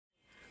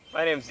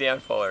My name's Dan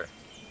Fuller.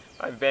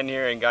 I've been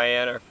here in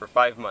Guyana for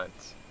 5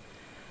 months.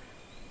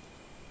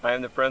 I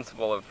am the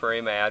principal of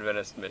Pariuma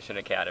Adventist Mission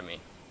Academy.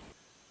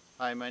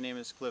 Hi, my name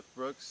is Cliff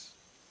Brooks.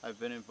 I've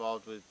been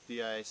involved with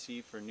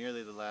DIIC for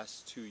nearly the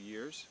last 2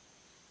 years,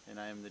 and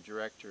I am the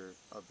director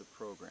of the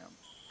program.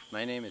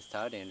 My name is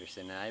Todd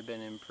Anderson, and I've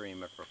been in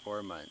Pariuma for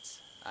 4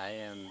 months. I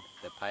am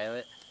the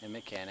pilot and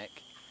mechanic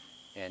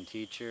and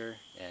teacher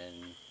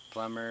and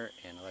plumber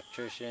and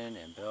electrician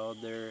and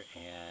builder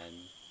and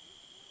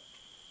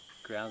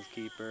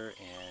groundskeeper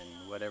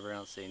and whatever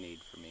else they need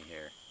from me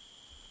here.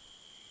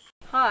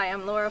 Hi,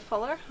 I'm Laura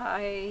Fuller.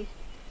 I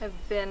have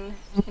been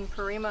in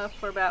Pariuma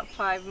for about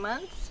 5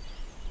 months,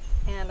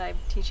 and I'm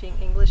teaching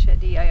English at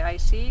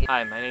DIIC.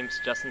 Hi, my name's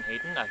Justin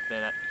Hayden. I've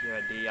been here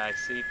at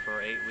DIIC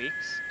for 8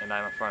 weeks, and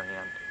I'm a front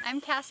hand.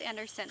 I'm Cass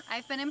Anderson.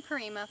 I've been in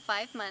Pariuma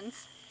 5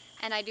 months,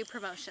 and I do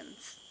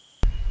promotions.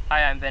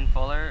 Hi, I'm Ben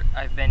Fuller.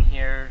 I've been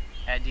here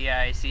at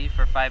DIIC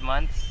for 5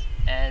 months,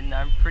 and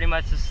I'm pretty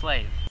much a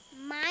slave.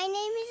 My name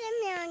is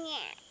Amelia,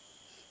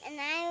 and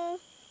I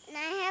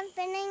have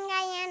been in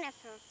Guyana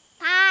for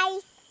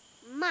 5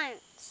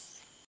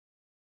 months.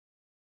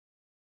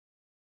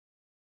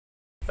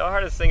 The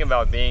hardest thing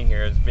about being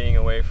here is being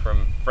away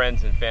from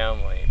friends and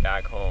family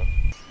back home.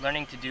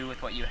 Learning to do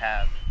with what you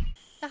have.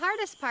 The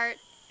hardest part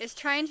is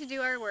trying to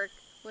do our work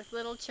with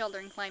little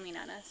children climbing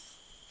on us.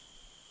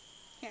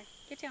 Here,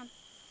 get down.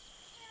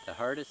 The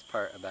hardest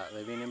part about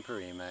living in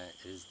Pariuma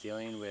is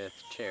dealing with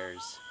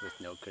chairs with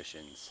no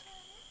cushions.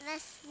 The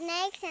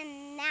snakes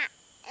and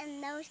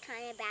those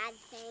kind of bad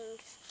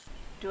things.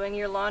 Doing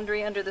your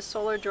laundry under the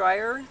solar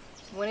dryer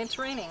when it's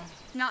raining.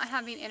 Not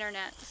having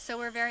internet, so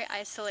we're very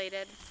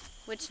isolated,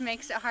 which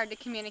makes it hard to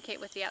communicate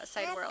with the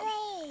outside world.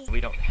 We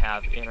don't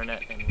have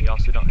internet, and we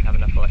also don't have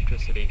enough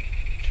electricity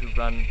to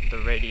run the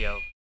radio.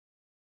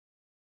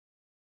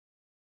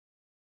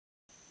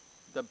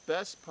 The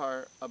best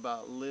part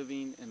about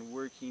living and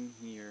working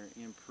here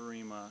in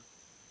Pariuma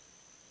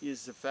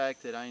is the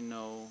fact that I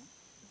know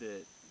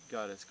that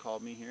God has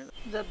called me here.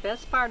 The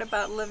best part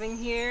about living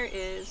here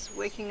is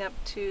waking up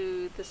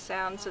to the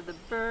sounds of the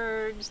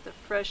birds, the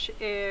fresh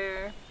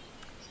air,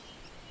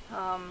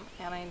 and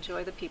I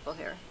enjoy the people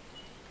here.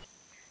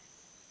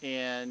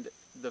 And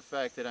the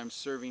fact that I'm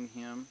serving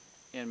Him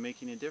and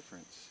making a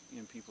difference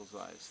in people's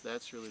lives.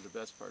 That's really the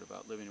best part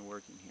about living and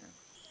working here.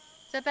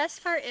 The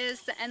best part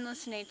is the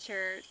endless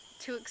nature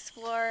to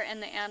explore,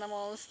 and the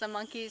animals, the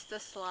monkeys,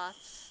 the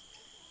sloths,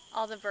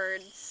 all the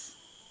birds.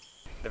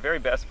 The very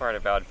best part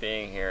about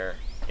being here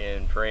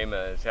in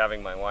Pariuma is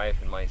having my wife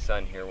and my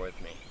son here with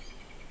me.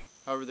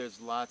 However,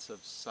 there's lots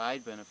of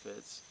side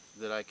benefits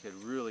that I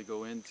could really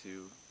go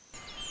into.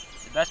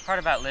 The best part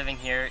about living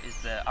here is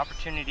the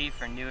opportunity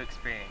for new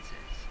experiences.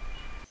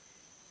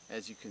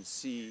 As you can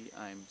see,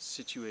 I'm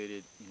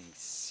situated in a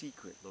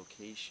secret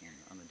location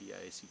on the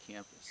DIIC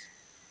campus,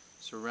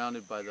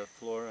 surrounded by the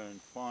flora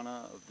and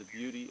fauna of the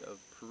beauty of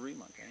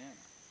Pariuma, Guyana.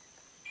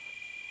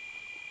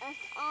 That's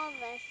all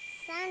the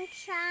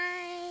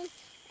sunshine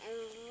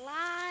and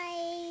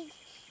light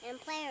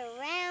and play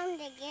around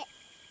to get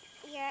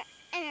your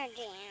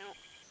energy out.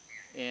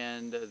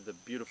 And the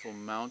beautiful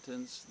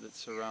mountains that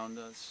surround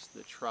us,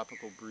 the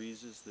tropical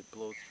breezes that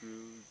blow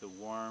through, the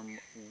warm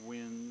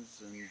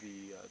winds and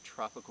the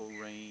tropical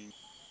rain.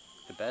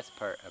 The best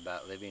part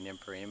about living in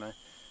Pariuma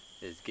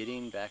is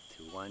getting back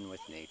to one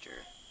with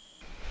nature.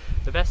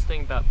 The best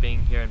thing about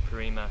being here in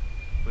Pariuma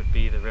would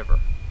be the river.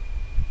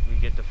 We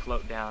get to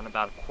float down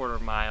about a quarter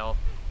mile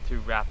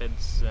through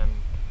rapids and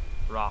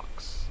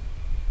rocks.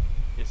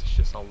 It's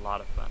just a lot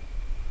of fun.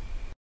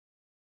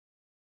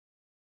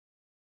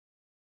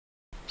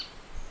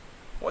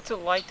 What's it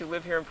like to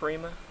live here in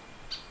Pariuma?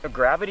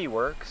 Gravity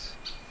works.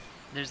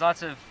 There's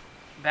lots of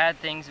bad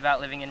things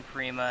about living in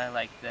Pariuma,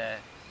 like the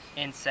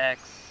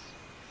insects.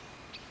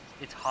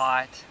 It's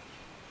hot,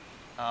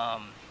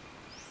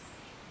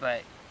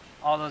 but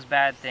all those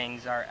bad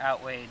things are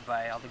outweighed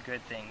by all the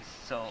good things.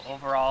 So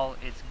overall,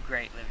 it's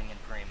great living in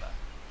Pariuma.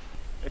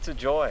 It's a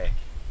joy.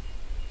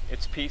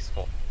 It's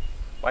peaceful.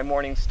 My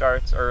morning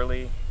starts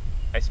early.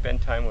 I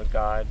spend time with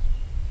God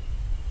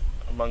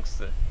amongst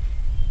the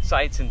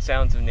sights and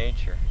sounds of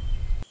nature.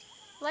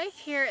 Life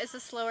here is a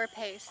slower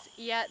pace,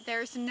 yet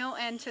there's no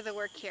end to the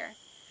work here.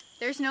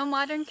 There's no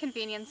modern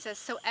conveniences,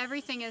 so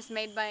everything is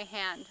made by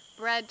hand.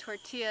 Bread,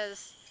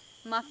 tortillas,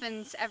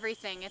 muffins,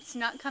 everything. It's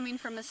not coming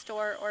from a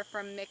store or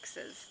from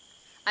mixes.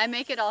 I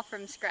make it all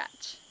from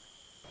scratch.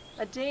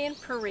 A day in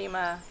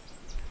Pariuma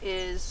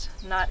is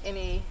not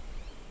any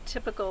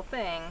typical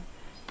thing.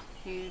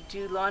 You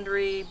do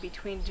laundry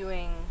between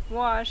doing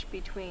wash,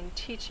 between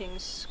teaching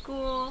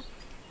school.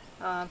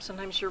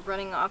 Sometimes you're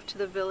running off to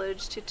the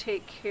village to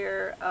take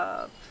care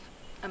of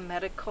a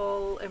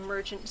medical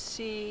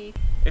emergency.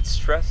 It's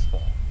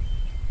stressful.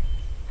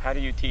 How do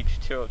you teach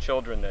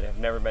children that have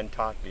never been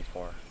taught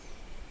before?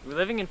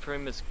 Living in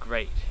Pariuma is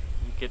great.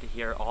 You get to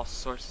hear all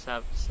sorts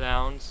of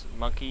sounds,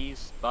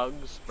 monkeys,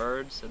 bugs,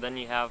 birds, and then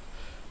you have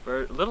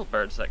little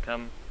birds that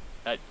come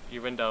at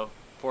your window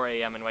 4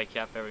 a.m. and wake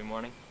you up every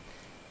morning.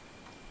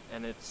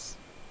 And it's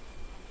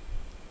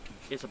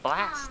It's a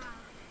blast.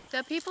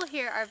 The people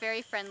here are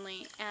very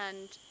friendly,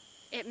 and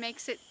it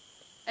makes it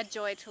a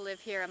joy to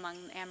live here among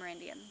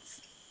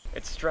Amerindians.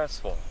 It's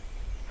stressful.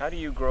 How do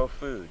you grow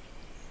food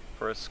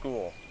for a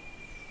school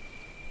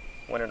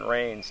when it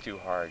rains too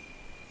hard,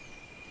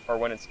 or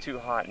when it's too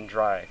hot and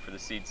dry for the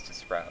seeds to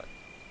sprout?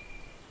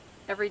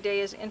 Every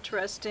day is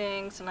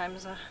interesting.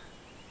 Sometimes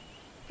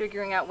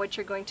figuring out what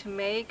you're going to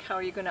make, how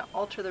are you going to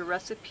alter the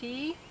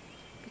recipe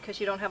because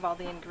you don't have all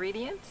the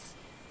ingredients.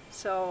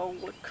 So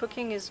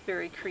cooking is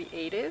very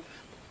creative.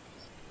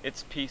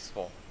 It's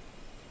peaceful.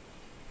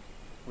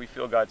 We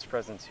feel God's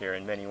presence here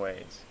in many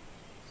ways.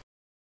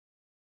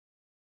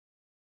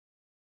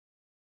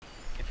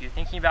 If you're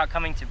thinking about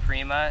coming to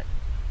Pariuma,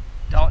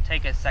 don't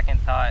take a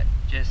second thought.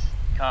 Just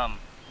come.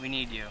 We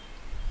need you.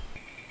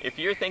 If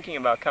you're thinking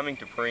about coming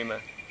to Pariuma,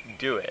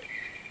 do it.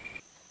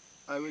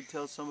 I would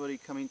tell somebody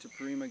coming to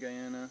Pariuma,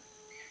 Guyana,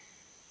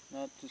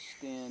 not to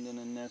stand in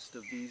a nest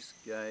of these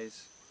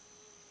guys.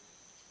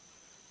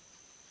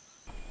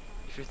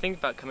 If you're thinking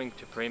about coming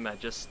to Pariuma,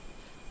 just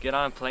get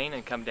on a plane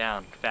and come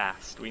down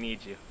fast. We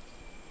need you.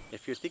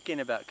 If you're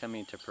thinking about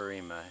coming to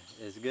Pariuma,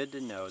 it's good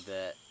to know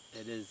that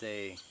it is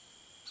a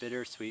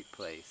bittersweet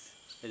place.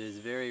 It is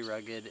very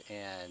rugged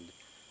and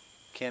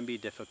can be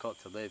difficult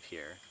to live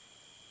here.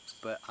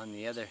 But on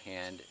the other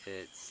hand,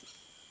 it's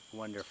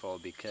wonderful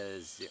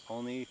because the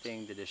only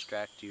thing to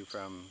distract you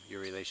from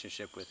your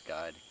relationship with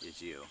God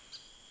is you.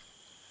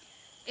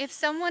 If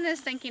someone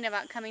is thinking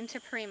about coming to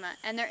Pariuma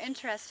and they're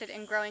interested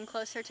in growing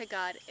closer to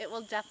God, it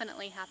will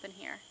definitely happen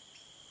here.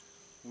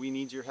 We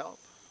need your help.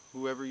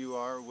 Whoever you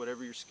are,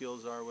 whatever your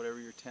skills are, whatever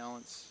your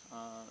talents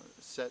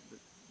set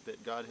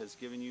that God has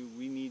given you,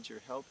 we need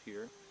your help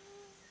here.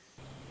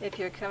 If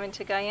you're coming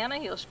to Guyana,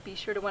 you'll be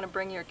sure to want to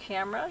bring your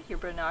camera, your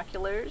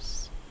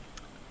binoculars,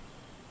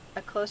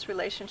 a close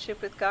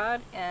relationship with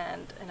God,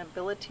 and an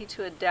ability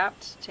to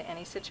adapt to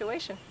any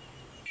situation.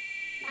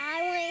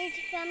 I want you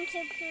to come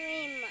to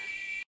Pariuma.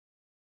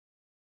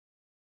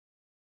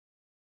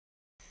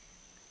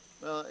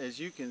 Well, as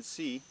you can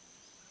see,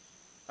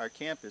 our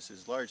campus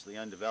is largely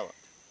undeveloped.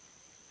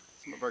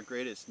 Some of our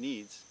greatest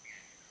needs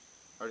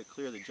are to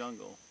clear the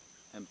jungle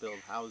and build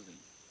housing,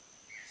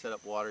 set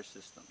up water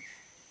systems.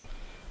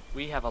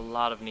 We have a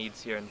lot of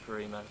needs here in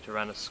Pariuma to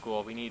run a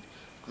school. We need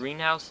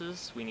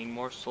greenhouses, we need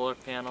more solar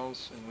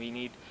panels, and we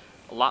need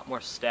a lot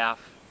more staff.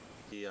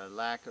 The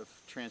lack of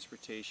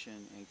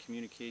transportation and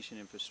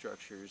communication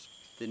infrastructures.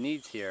 The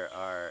needs here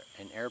are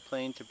an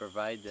airplane to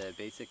provide the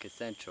basic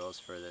essentials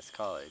for this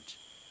college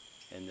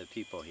and the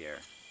people here.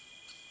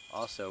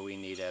 Also, we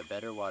need a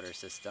better water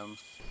system.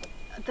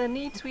 The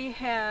needs we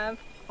have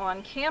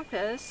on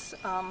campus,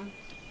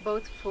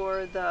 both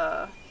for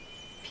the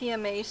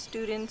PMA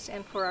students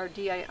and for our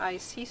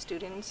DIIC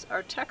students,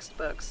 are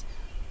textbooks.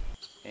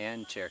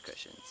 And chair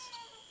cushions.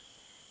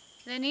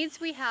 The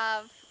needs we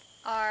have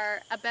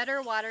are a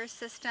better water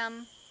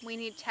system, we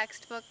need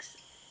textbooks,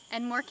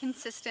 and more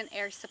consistent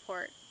air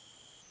support.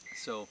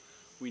 So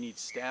we need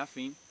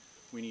staffing,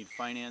 we need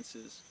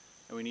finances,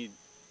 and we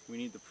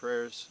need the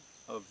prayers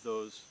of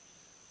those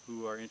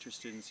who are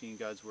interested in seeing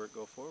God's work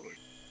go forward.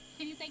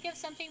 Can you think of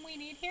something we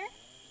need here?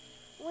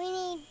 We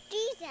need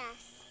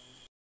Jesus.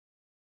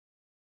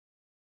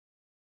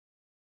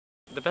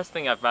 The best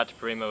thing I've brought to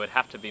Pariuma would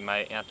have to be my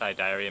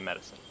anti-diarrhea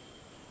medicine.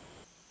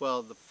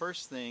 Well, the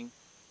first thing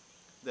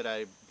that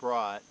I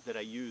brought, that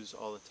I use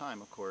all the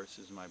time, of course,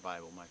 is my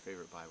Bible, my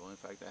favorite Bible. In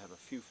fact, I have a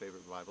few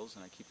favorite Bibles,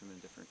 and I keep them in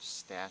different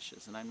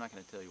stashes, and I'm not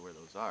going to tell you where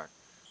those are.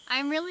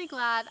 I'm really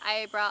glad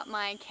I brought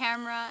my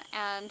camera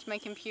and my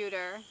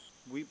computer.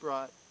 We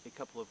brought a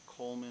couple of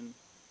Coleman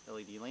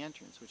LED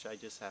lanterns, which I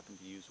just happened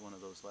to use one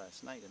of those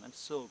last night, and I'm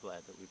so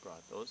glad that we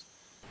brought those.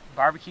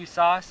 Barbecue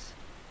sauce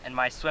and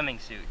my swimming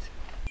suit.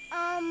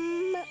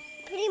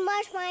 Pretty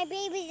much my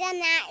baby's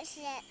and that's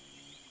it.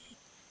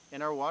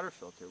 And our water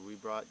filter. We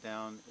brought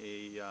down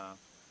a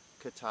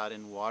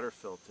Katahdin water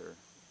filter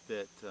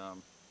that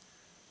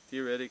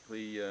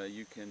theoretically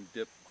you can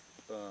dip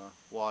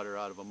water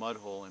out of a mud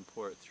hole and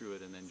pour it through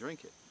it and then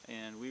drink it.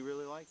 And we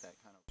really like that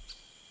kind of.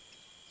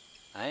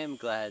 I am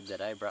glad that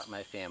I brought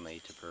my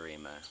family to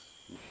Pariuma.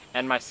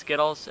 And my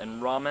Skittles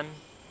and ramen.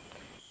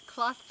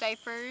 Cloth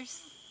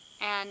diapers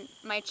and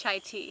my chai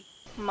tea.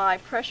 My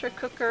pressure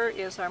cooker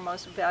is our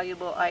most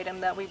valuable item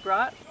that we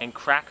brought. And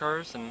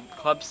crackers and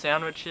club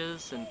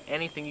sandwiches and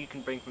anything you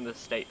can bring from the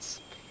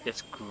States.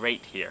 It's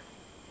great here.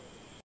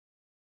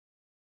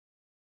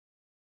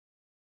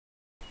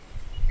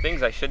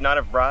 Things I should not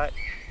have brought: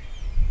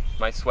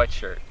 my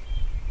sweatshirt.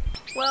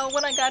 Well,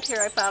 when I got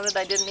here I found that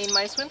I didn't need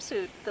my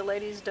swimsuit. The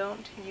ladies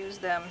don't use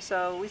them,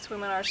 so we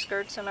swim in our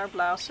skirts and our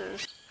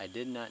blouses. I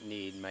did not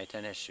need my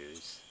tennis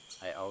shoes.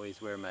 I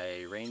always wear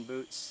my rain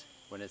boots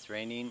when it's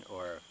raining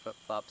or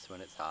flip-flops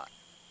when it's hot.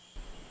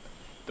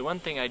 The one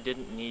thing I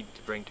didn't need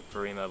to bring to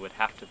Pariuma would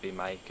have to be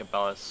my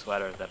Cabela's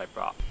sweater that I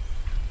brought.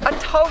 A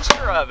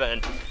toaster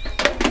oven!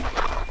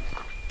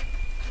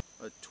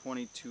 A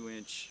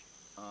 22-inch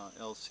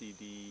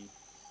LCD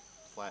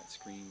flat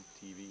screen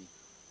TV.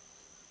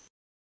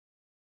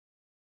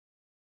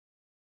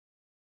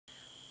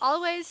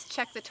 Always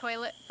check the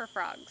toilet for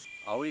frogs.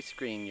 Always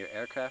screen your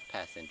aircraft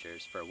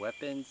passengers for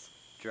weapons,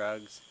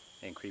 drugs,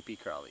 and creepy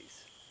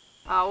crawlies.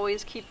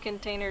 Always keep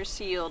containers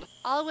sealed.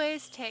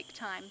 Always take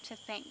time to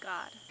thank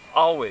God.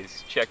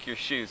 Always check your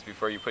shoes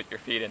before you put your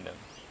feet in them.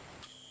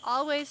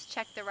 Always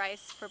check the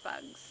rice for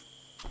bugs.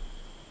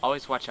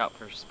 Always watch out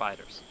for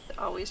spiders.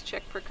 Always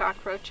check for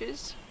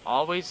cockroaches.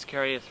 Always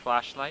carry a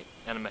flashlight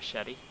and a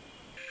machete.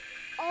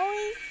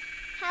 Always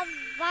have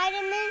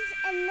vitamins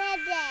in the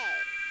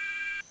day.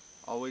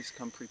 Always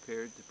come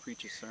prepared to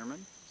preach a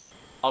sermon.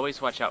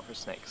 Always watch out for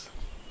snakes.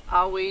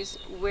 Always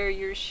wear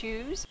your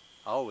shoes.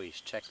 Always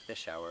check the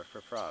shower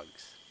for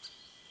frogs.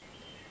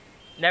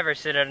 Never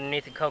sit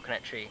underneath a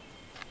coconut tree.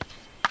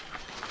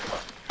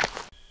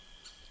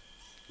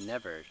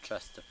 Never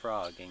trust a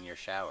frog in your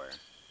shower.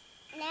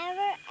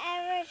 Never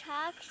ever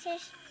talk to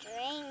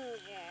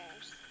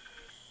strangers.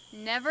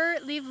 Never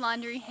leave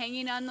laundry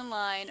hanging on the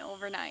line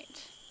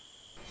overnight.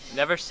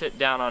 Never sit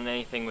down on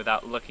anything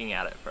without looking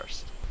at it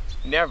first.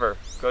 Never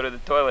go to the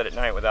toilet at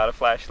night without a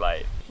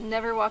flashlight.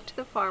 Never walk to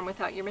the farm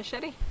without your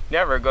machete.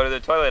 Never go to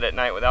the toilet at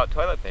night without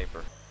toilet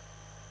paper.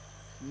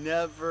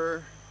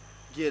 Never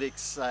get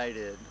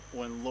excited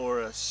when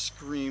Laura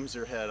screams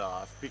her head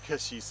off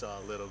because she saw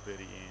a little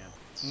bitty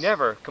ant.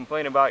 Never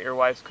complain about your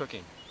wife's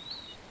cooking.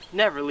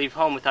 Never leave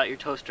home without your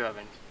toaster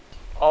oven.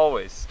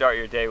 Always start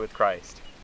your day with Christ.